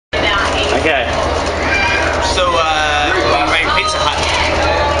Okay. So, we made Pizza Hut.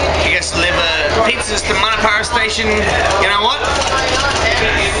 You guys deliver pizzas to Manapara Station. You know what?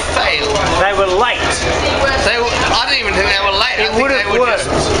 Failed. They were late. I didn't even think they were late.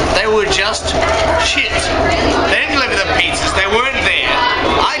 They were just shit. They didn't deliver the pizzas. They weren't there.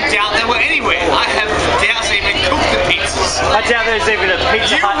 I doubt they were anywhere. I have doubts they even cooked the pizzas. I doubt there's even a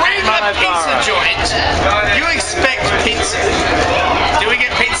Pizza Hut at You ran a pizza Manapara. joint. You expect pizza. Do we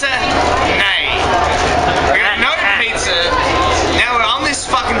get pizza? Nay. We got no pizza. Now we're on this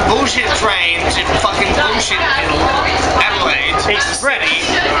fucking bullshit train to fucking bullshit Adelaide. Express.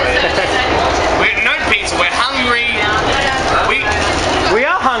 We got no pizza. We're hungry. We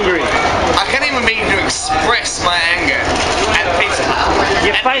are hungry. I can't even begin to express my anger at Pizza Hut.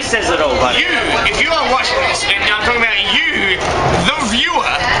 Your face says it all, buddy. If you are watching this, and I'm talking about you, the viewer,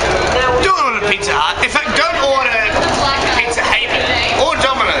 don't order Pizza Hut. In fact, don't order Pizza Haven or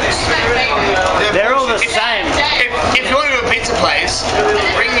Domino's. They're all the same. If you want to go to a pizza place,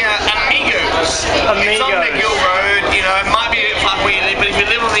 bring Amigos. It's on McGill Road. You know, it might be a bit fucking weird, but if you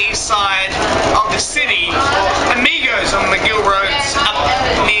live on the east side of the city, Amigos on McGill Road, it's up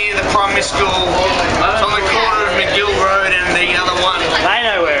near the primary school. It's on the corner of McGill Road and the other one. They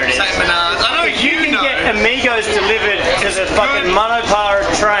know where it is. St. Bernard's. I know you can know. get Amigos delivered to the fucking Manapara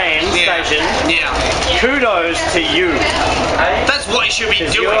train station. Yeah. Kudos to you. That's what you should be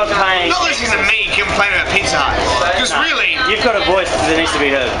doing. You're paying Not listening to me complain about Pizza Hut. Because really, you've got a voice that needs to be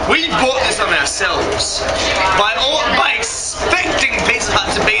heard. we bought this on ourselves by expecting Pizza Hut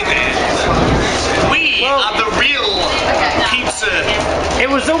to be there. We are the real pizza. It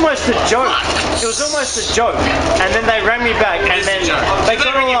was almost a joke. It was almost a joke. And then they rang me back, and then they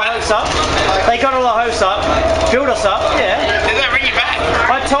got all our hopes up. They got all our hopes up, filled us up. Yeah. Did they ring you back?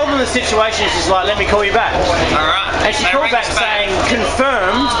 I told them the situation. She's like, "Let me call you back." All right. And she called back saying,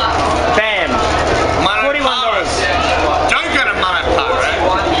 "Confirmed." Bam. $41. Don't go to Manapara.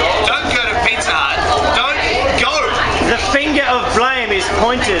 Don't go to Pizza Hut. Don't go. The finger of blame is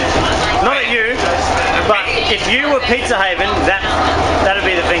pointed, not at you, but if you were Pizza Haven, that'd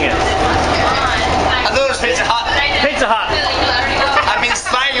be the finger. I thought it was Pizza Hut. Pizza Hut. I've been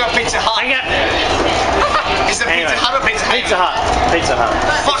slaying on Pizza Hut. Hang up. Is it Pizza Hut or Pizza Haven? Pizza Hut. Pizza Hut.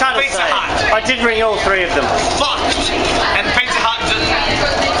 Fuck It's hard to Pizza say. Hut. I did ring all three of them. Fucked. And Pizza Hut,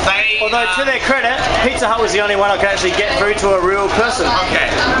 Although to their credit, Pizza Hut was the only one I could actually get through to a real person. Okay.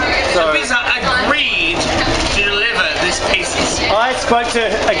 So Pizza Hut agreed to deliver this pizzas. I spoke to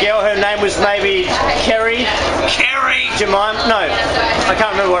a girl, her name was maybe Kerry. Kerry. Jemima? No, I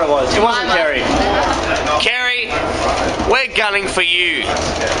can't remember what it was. It wasn't Kerry. Kerry, we're gunning for you.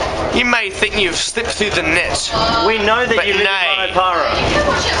 You may think you've slipped through the net. We know that But you live nay. in Manapara.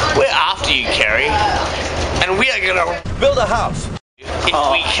 We're after you, Kerry. And we are gonna Build a house.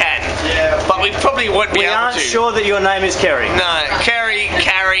 if we can. But we probably won't be We able aren't to. sure that your name is Kerry. No, Carrie.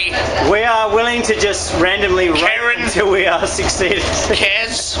 We are willing to just randomly rate Karen. until we are succeeded.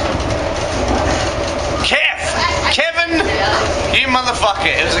 Kez. Kevin! You motherfucker.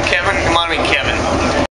 It was a Kevin. It might have been Kevin.